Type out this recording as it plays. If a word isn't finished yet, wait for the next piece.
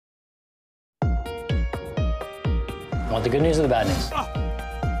Want the good news or the bad news?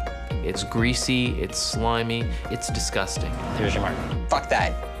 It's greasy, it's slimy, it's disgusting. Here's your mark. Fuck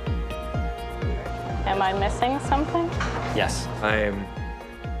that. Am I missing something? Yes. I'm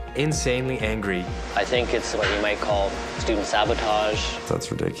insanely angry. I think it's what you might call student sabotage. That's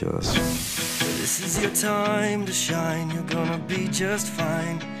ridiculous. This is your time to shine, you're gonna be just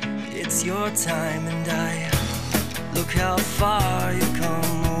fine. It's your time and look how far you've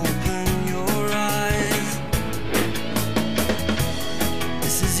come, open your eyes.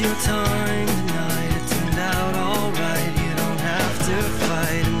 This is your time tonight, it turned out alright, you don't have to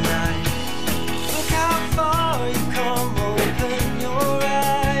fight tonight. Look how far you've come, open your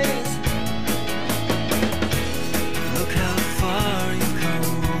eyes. Look how far you've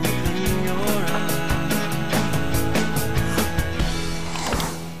come, open your eyes.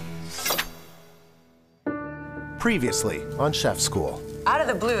 Previously on Chef School. Out of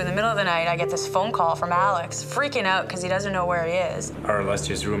the blue, in the middle of the night, I get this phone call from Alex, freaking out because he doesn't know where he is. Our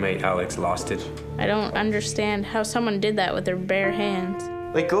illustrious roommate, Alex, lost it. I don't understand how someone did that with their bare hands.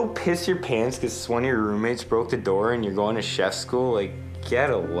 Like, go piss your pants because one of your roommates broke the door and you're going to chef school? Like, get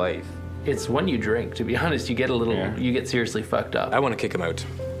a life. It's when you drink, to be honest, you get a little, you get seriously fucked up. I want to kick him out.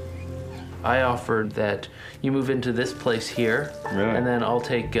 I offered that you move into this place here, and then I'll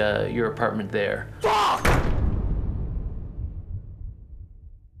take your apartment there. Fuck!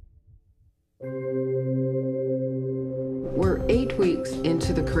 We're 8 weeks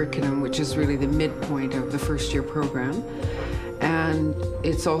into the curriculum, which is really the midpoint of the first year program, and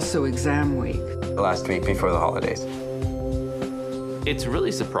it's also exam week. The last week before the holidays. It's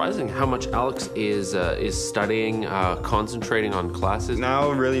really surprising how much Alex is studying, concentrating on classes.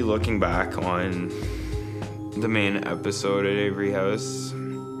 Now really looking back on the main episode at Avery House,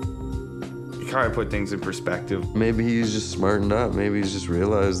 you kind of put things in perspective. Maybe he's just smartened up. Maybe he's just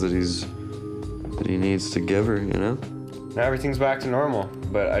realized that he needs to give her, you know? Now everything's back to normal,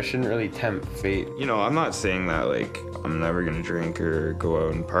 but I shouldn't really tempt fate. You know, I'm not saying that, like, I'm never gonna drink or go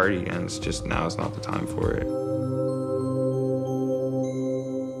out and party again. It's just now's not the time for it.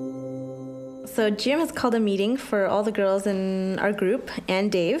 So Jim has called a meeting for all the girls in our group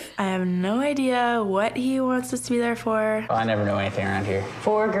and Dave. I have no idea what he wants us to be there for. Oh, I never know anything around here.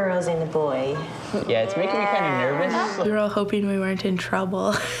 4 girls and a boy. Yeah, it's making me kind of nervous. We were all hoping we weren't in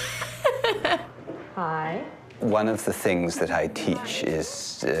trouble. Hi. One of the things that I teach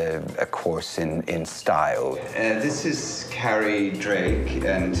is a course in style. This is Carrie Drake,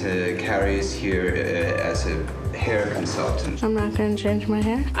 and Carrie is here as a hair consultant. I'm not going to change my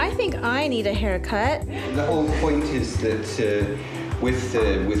hair. I think I need a haircut. The whole point is that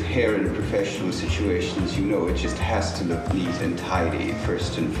with hair in professional situations, you know, it just has to look neat and tidy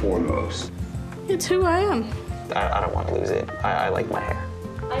first and foremost. It's who I am. I don't want to lose it. I like my hair.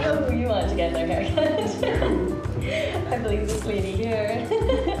 I know who you want to get their haircut. I believe this lady here.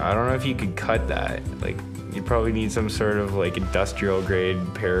 I don't know if you could cut that. Like, you probably need some sort of, like, industrial grade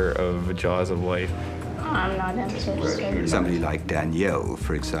pair of jaws of life. I'm not interested. Somebody like Danielle,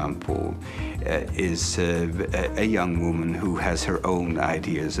 for example, is a young woman who has her own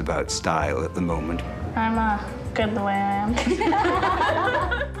ideas about style at the moment. I'm good the way I am.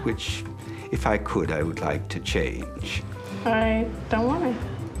 Which, if I could, I would like to change. I don't want to.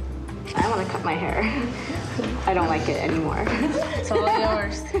 I want to cut my hair. I don't like it anymore. It's all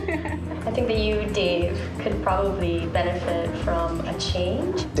yours. I think that you, Dave, could probably benefit from a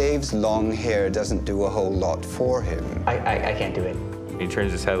change. Dave's long hair doesn't do a whole lot for him. I can't do it. He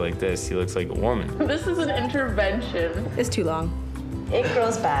turns his head like this, he looks like a woman. This is an intervention. It's too long. It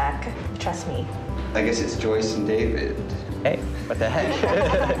grows back, trust me. I guess it's Joyce and David. Hey, what the heck?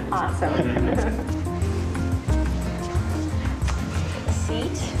 Awesome.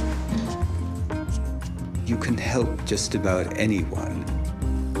 Seat. You can help just about anyone.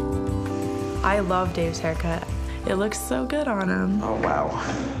 I love Dave's haircut. It looks so good on him. Oh, wow.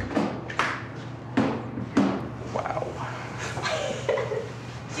 Wow.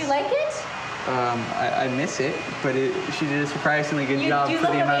 Do you like it? I miss it, but she did a surprisingly good job you for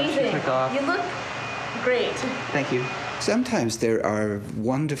look the amount amazing. she took off. You look great. Thank you. Sometimes there are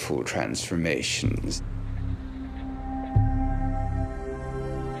wonderful transformations.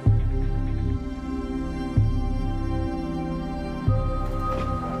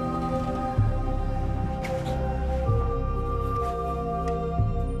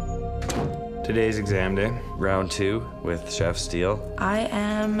 Today's exam day, round 2 with Chef Steele. I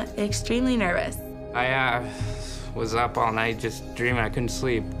am extremely nervous. I was up all night just dreaming I couldn't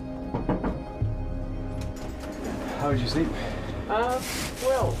sleep. How did you sleep?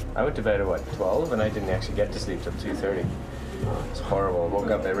 Well, I went to bed at what, 12, and I didn't actually get to sleep till 2:30. It's horrible. I woke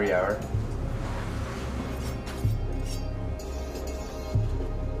up every hour.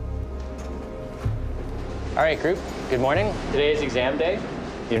 All right, group, good morning. Today is exam day.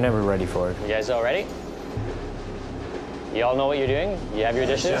 You're never ready for it. You guys all ready? You all know what you're doing? You have your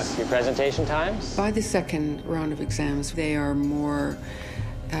dishes, your presentation times? By the second round of exams, they are more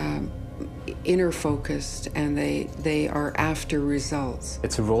inner focused and they are after results.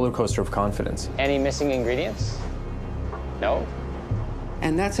 It's a roller coaster of confidence. Any missing ingredients? No?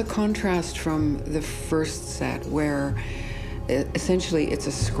 And that's a contrast from the first set where essentially it's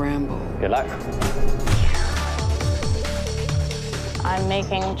a scramble. Good luck. I'm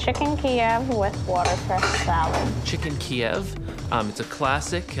making chicken Kiev with watercress salad. Chicken Kiev, it's a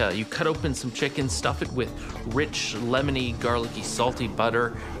classic. You cut open some chicken, stuff it with rich, lemony, garlicky, salty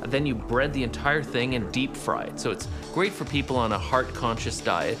butter. Then you bread the entire thing and deep fry it. So it's great for people on a heart-conscious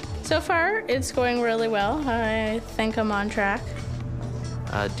diet. So far, it's going really well. I think I'm on track.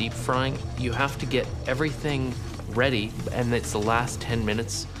 Deep frying, you have to get everything ready, and it's the last 10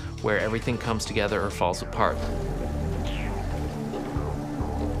 minutes where everything comes together or falls apart.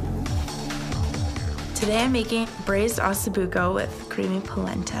 Today I'm making braised ossobuco with creamy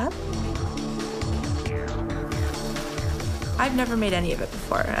polenta. I've never made any of it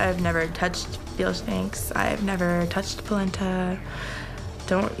before. I've never touched veal shanks. I've never touched polenta.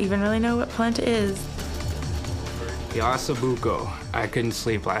 Don't even really know what polenta is. The ossobuco. I couldn't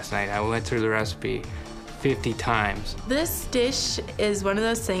sleep last night. I went through the recipe 50 times. This dish is one of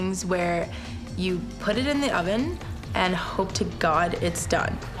those things where you put it in the oven and hope to God it's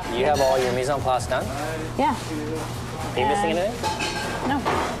done. You have all your mise en place done? Yeah. Are you missing anything? No.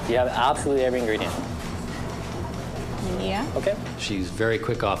 You have absolutely every ingredient. Yeah. Okay. She's very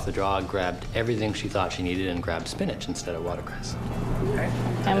quick off the draw, grabbed everything she thought she needed and grabbed spinach instead of watercress.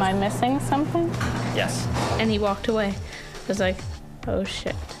 Am I missing something? Yes. And he walked away. I was like, oh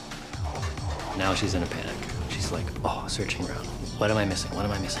shit. Now she's in a panic. She's like, oh, searching around. What am I missing? What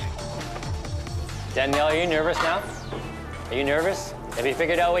am I missing? Danielle, are you nervous now? Are you nervous? Have you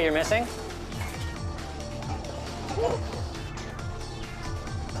figured out what you're missing?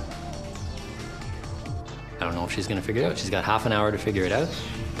 I don't know if she's gonna figure it out. She's got half an hour to figure it out,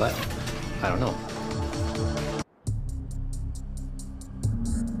 but I don't know.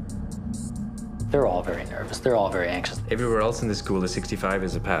 They're all very nervous. They're all very anxious. Everywhere else in the school, a 65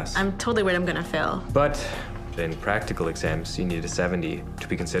 is a pass. I'm totally worried I'm gonna fail. But in practical exams, you need a 70 to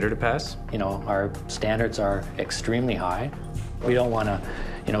be considered a pass. You know, our standards are extremely high. We don't want to,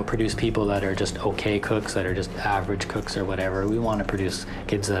 you know, produce people that are just okay cooks, that are just average cooks or whatever. We want to produce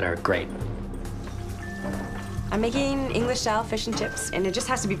kids that are great. I'm making English-style fish and chips, and it just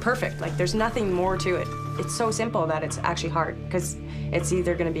has to be perfect. Like, there's nothing more to it. It's so simple that it's actually hard, because it's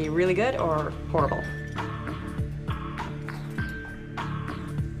either going to be really good or horrible.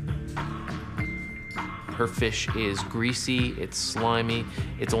 Her fish is greasy, it's slimy,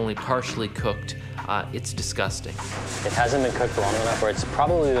 it's only partially cooked, it's disgusting. It hasn't been cooked long enough, or it's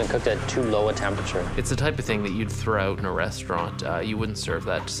probably been cooked at too low a temperature. It's the type of thing that you'd throw out in a restaurant. You wouldn't serve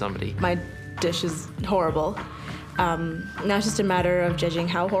that to somebody. My dish is horrible. Now it's just a matter of judging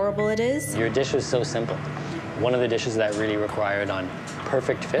how horrible it is. Your dish is so simple. One of the dishes that really required on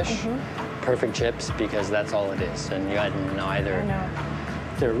perfect fish, perfect chips, because that's all it is. And you got to know either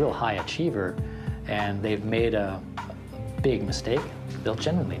they're a real high achiever and they've made a big mistake, they'll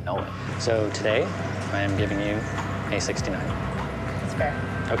generally know it. So today, I am giving you a 69. That's fair.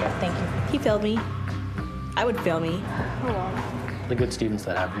 Okay. Thank you. He failed me. I would fail me. Oh well. The good students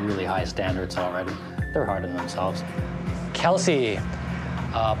that have really high standards already, they're hard on themselves. Kelsey,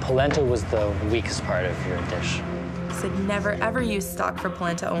 polenta was the weakest part of your dish. I said never ever use stock for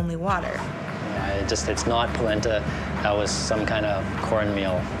polenta, only water. Yeah, it's not polenta. That was some kind of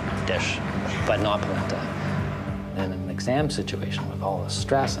cornmeal dish, but not polenta. In an exam situation with all the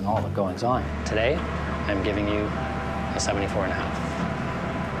stress and all the goings on, today I'm giving you a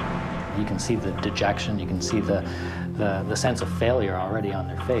 74.5. You can see the dejection, you can see the sense of failure already on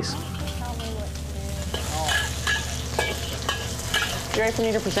their face. You ready for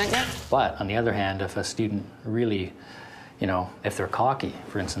me to present yet? But on the other hand, if a student really, you know, if they're cocky,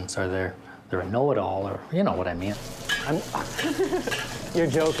 for instance, or they're a know-it-all, or you know what I mean. You're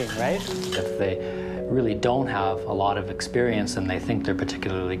joking, right? If they really don't have a lot of experience and they think they're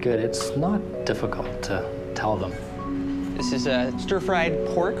particularly good, it's not difficult to tell them. This is a stir-fried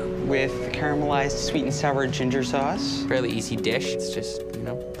pork with caramelized sweet and sour ginger sauce. Fairly easy dish. It's just, you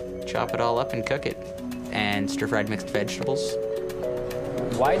know, chop it all up and cook it. And stir-fried mixed vegetables.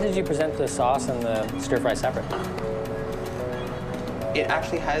 Why did you present the sauce and the stir-fry separate? It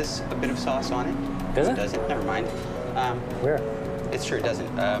actually has a bit of sauce on it. Does it? Does it? Never mind. Where? it's true, it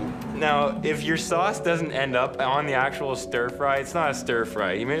doesn't. Now, if your sauce doesn't end up on the actual stir fry, it's not a stir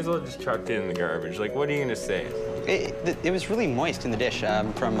fry. You may as well just chuck it in the garbage. Like, what are you gonna say? It was really moist in the dish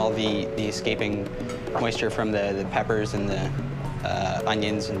from all the escaping moisture from the peppers and the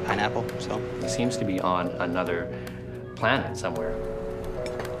onions and pineapple, so. It seems to be on another planet somewhere.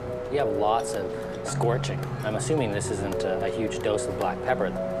 We have lots of scorching. I'm assuming this isn't a huge dose of black pepper.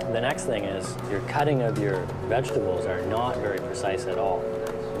 The next thing is your cutting of your vegetables are not very precise at all.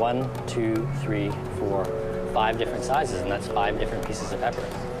 1, 2, 3, 4, 5 different sizes, and that's 5 different pieces of pepper.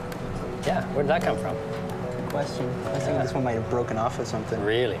 Yeah, where did that come from? Good question. I think this one might have broken off of something.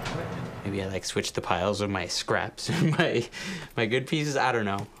 Really? Maybe I like switched the piles of my scraps and my good pieces. I don't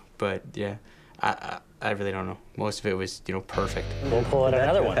know, but yeah, I really don't know. Most of it was, you know, perfect. We'll pull out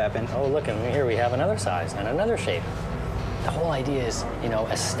another one. Happened. Oh, look, and here we have another size and another shape. The whole idea is, you know,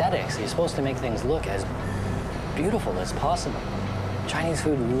 aesthetics. You're supposed to make things look as beautiful as possible. Chinese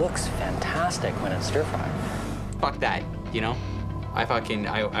food looks fantastic when it's stir-fried. Fuck that, you know? I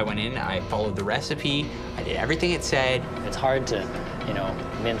went in, I followed the recipe, I did everything it said. It's hard to, you know,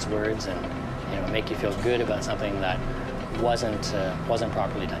 mince words and, you know, make you feel good about something that wasn't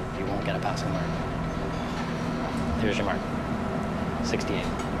properly done. You won't get a passing mark. Here's your mark, 68.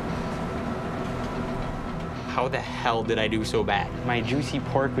 How the hell did I do so bad? My juicy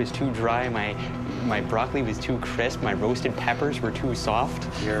pork was too dry, my broccoli was too crisp, my roasted peppers were too soft.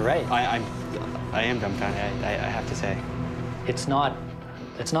 You're right. I am dumbfounded, I have to say. It's not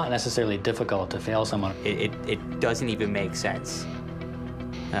necessarily difficult to fail someone. It doesn't even make sense.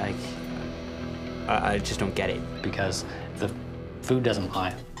 Like, I just don't get it. Because the food doesn't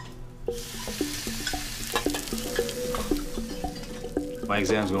lie. My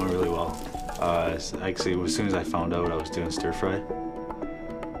exam's going really well. Actually, as soon as I found out I was doing stir fry,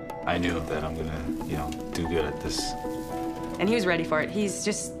 I knew that I'm gonna, you know, do good at this. And he was ready for it. He's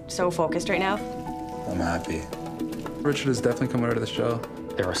just so focused right now. I'm happy. Richard is definitely coming out of the show.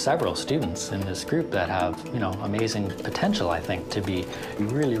 There are several students in this group that have, you know, amazing potential, I think, to be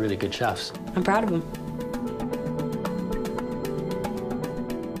really, really good chefs. I'm proud of them.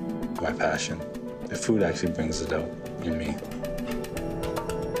 My passion. The food actually brings it out in me.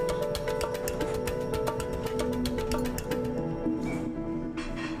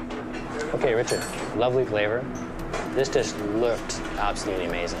 Okay, Richard, lovely flavor. This dish looked absolutely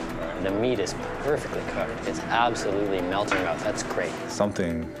amazing. The meat is perfectly cooked. It's absolutely melting in your mouth. That's great.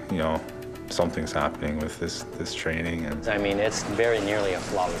 Something, you know, something's happening with this training, and I mean, it's very nearly a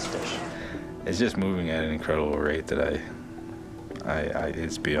flawless dish. it's just moving at an incredible rate that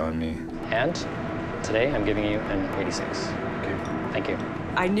it's beyond me. And today I'm giving you an 86. Okay. Thank you.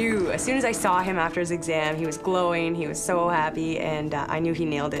 I knew as soon as I saw him after his exam, he was glowing, he was so happy, and I knew he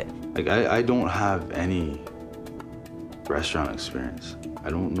nailed it. Like, I don't have any restaurant experience. I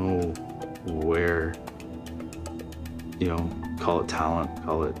don't know where, you know, call it talent,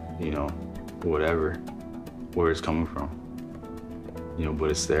 call it, you know, whatever, where it's coming from, you know,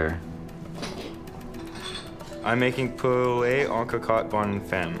 but it's there. I'm making poulet en cocotte bonne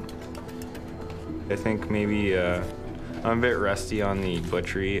femme. I think maybe I'm a bit rusty on the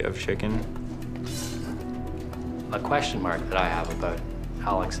butchery of chicken. A question mark that I have about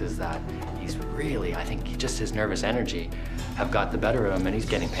Alex is that he's really, I think just his nervous energy have got the better of him and he's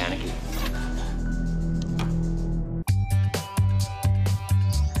getting panicky.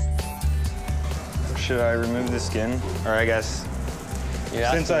 Should I remove the skin? Or I guess, You're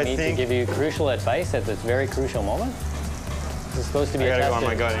asking me to give you crucial advice at this very crucial moment? This is supposed to be I gotta a go on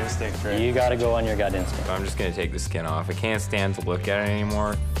tested- my gut instinct, right? You gotta go on your gut instinct. I'm just gonna take the skin off. I can't stand to look at it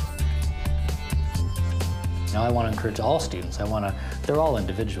anymore. Now I want to encourage all students. They're all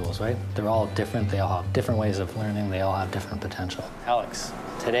individuals, right? They're all different. They all have different ways of learning. They all have different potential. Alex,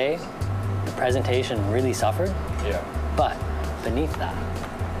 today, the presentation really suffered. Yeah. But beneath that,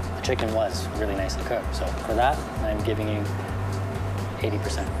 the chicken was really nicely cooked. So for that, I'm giving you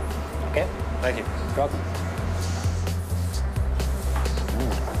 80%. Okay? Thank you. You're welcome.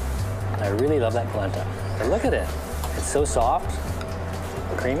 I really love that polenta. But look at it. It's so soft,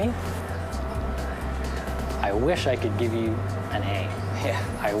 creamy. I wish I could give you an A. Yeah.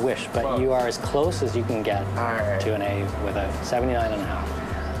 I wish, but you are as close as you can get to an A with a 79.5.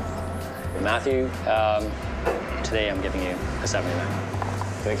 Matthew, today I'm giving you a 79.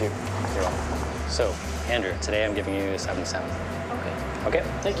 Thank you. You're welcome. So, Andrew, today I'm giving you a 77. Okay. Okay?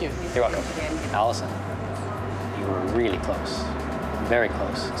 Thank you. You're welcome. Allison, you were really close. Very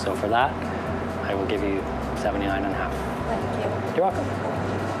close. So for that, I will give you 79.5. Thank you. You're welcome.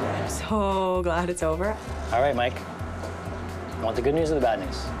 I'm so glad it's over. All right, Mike. You want the good news or the bad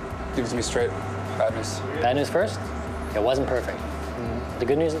news? Give it to me straight. Bad news. Bad news first? It wasn't perfect. The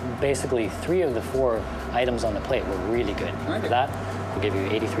good news, basically 3 of the 4 items on the plate were really good. For that, we'll give you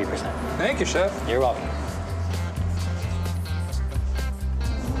 83%. Thank you, Chef. You're welcome.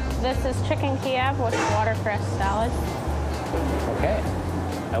 This is chicken Kiev with watercress salad. Okay.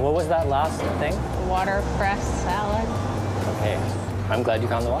 And what was that last thing? Watercress salad. Okay. I'm glad you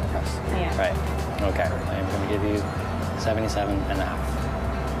found the watercress. Yeah. Right. Okay. I'm going to give you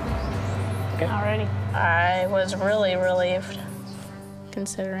 77.5. Okay. Alrighty. I was really relieved,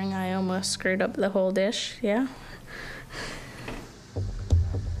 considering I almost screwed up the whole dish, yeah?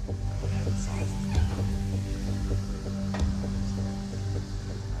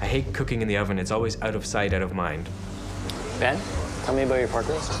 I hate cooking in the oven. It's always out of sight, out of mind. Ben, tell me about your pork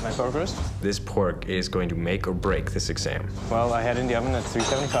roast. My pork roast? This pork is going to make or break this exam. Well, I had it in the oven at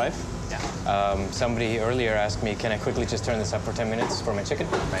 375. Yeah. Somebody earlier asked me, can I quickly just turn this up for 10 minutes for my chicken?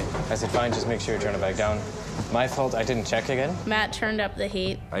 Right. I said, fine, just make sure you turn it back down. My fault, I didn't check again. Matt turned up the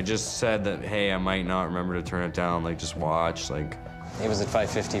heat. I just said that, hey, I might not remember to turn it down, like, just watch, like. It was at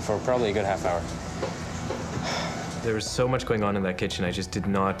 550 for probably a good half hour. There was so much going on in that kitchen, I just did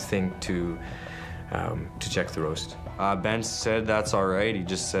not think to check the roast. Ben said that's all right. He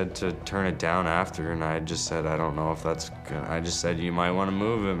just said to turn it down after, and I just said, I don't know if that's good. I just said, you might want to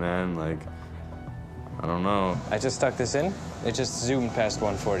move it, man. Like, I don't know. I just stuck this in. It just zoomed past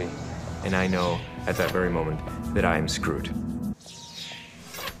 140. And I know at that very moment that I am screwed.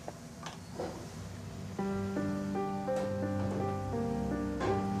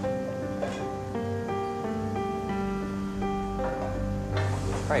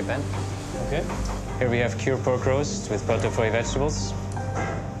 All right, Ben. Okay. Here we have cured pork roast with pot-au-feu vegetables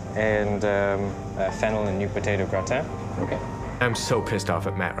and fennel and new potato gratin. Okay. I'm so pissed off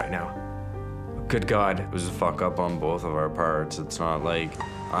at Matt right now. Good God. It was a fuck up on both of our parts. It's not like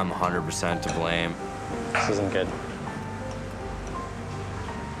I'm 100% to blame. This isn't good.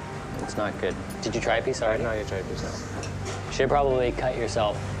 It's not good. Did you try a piece already? No, you tried a piece now. You should probably cut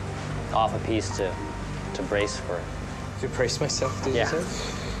yourself off a piece to brace for it. To brace myself, did you say?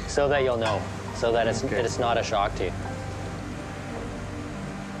 So that you'll know, so that it's not a shock to you.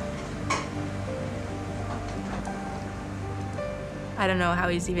 I don't know how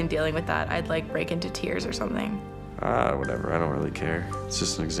he's even dealing with that. I'd like break into tears or something. Whatever, I don't really care. It's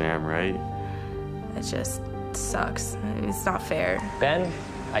just an exam, right? It just sucks. It's not fair. Ben,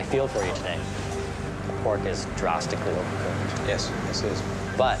 I feel for you today. The pork is drastically overcooked. Yes, it is.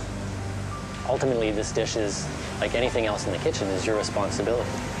 But ultimately, this dish is, like anything else in the kitchen, is your responsibility.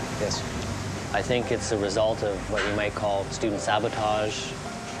 Yes. I think it's a result of what you might call student sabotage,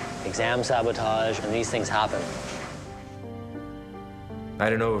 exam sabotage, and these things happen. I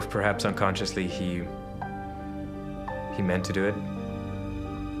don't know if perhaps unconsciously he meant to do it.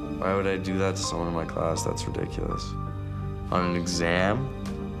 Why would I do that to someone in my class? That's ridiculous. On an exam?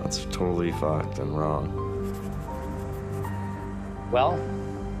 That's totally fucked and wrong. Well,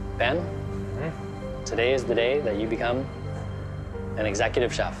 Ben, today is the day that you become an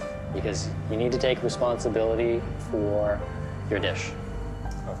executive chef, because you need to take responsibility for your dish.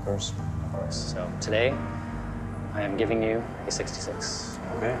 Of course. So today, I am giving you a 66.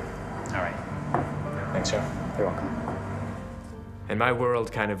 Okay. All right. Thanks, Chef. You're welcome. And my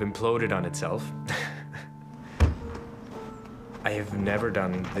world kind of imploded on itself. I have never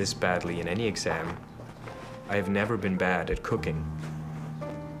done this badly in any exam. I have never been bad at cooking.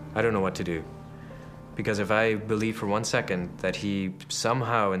 I don't know what to do. Because if I believe for 1 second that he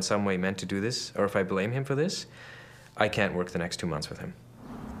somehow in some way meant to do this, or if I blame him for this, I can't work the next 2 months with him.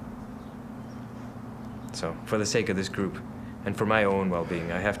 So, for the sake of this group, and for my own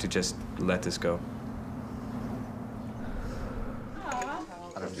well-being, I have to just let this go.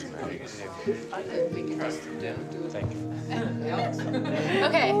 Thank you.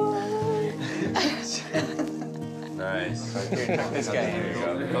 Okay. Nice. This guy. There you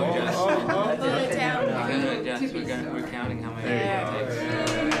go. Pull it down. We're counting how many.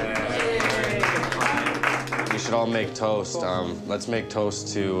 We should all make toast. Let's make toast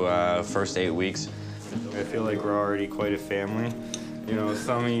to first 8 weeks. I feel like we're already quite a family. You know,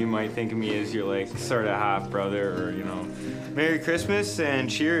 some of you might think of me as your like sort of half brother, or you know, Merry Christmas and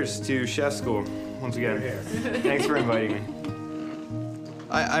cheers to chef school once again. Thanks for inviting me.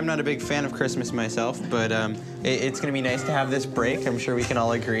 I'm not a big fan of Christmas myself, but it's going to be nice to have this break. I'm sure we can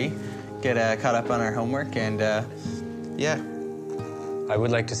all agree. Get caught up on our homework, and yeah. I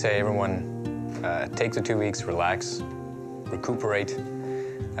would like to say, everyone, take the 2 weeks, relax, recuperate.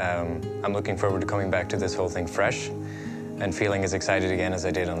 I'm looking forward to coming back to this whole thing fresh and feeling as excited again as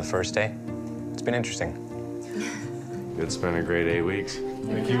I did on the first day. It's been interesting. It's been a great 8 weeks.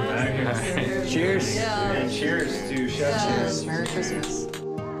 Thank you. Cheers. And cheers to chef. Merry Christmas.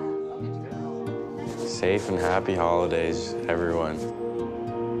 Safe and happy holidays, everyone.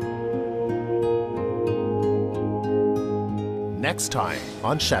 Next time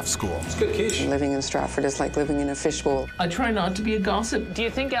on Chef School. It's good quiche. Living in Stratford is like living in a fishbowl. I try not to be a gossip. Do you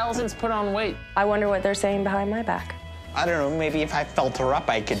think Allison's put on weight? I wonder what they're saying behind my back. I don't know, maybe if I felt her up,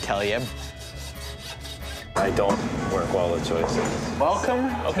 I could tell you. I don't work well with choices. Welcome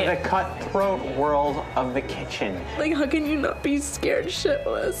to the cutthroat world of the kitchen. Like, how can you not be scared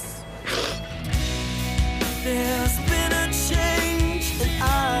shitless? There's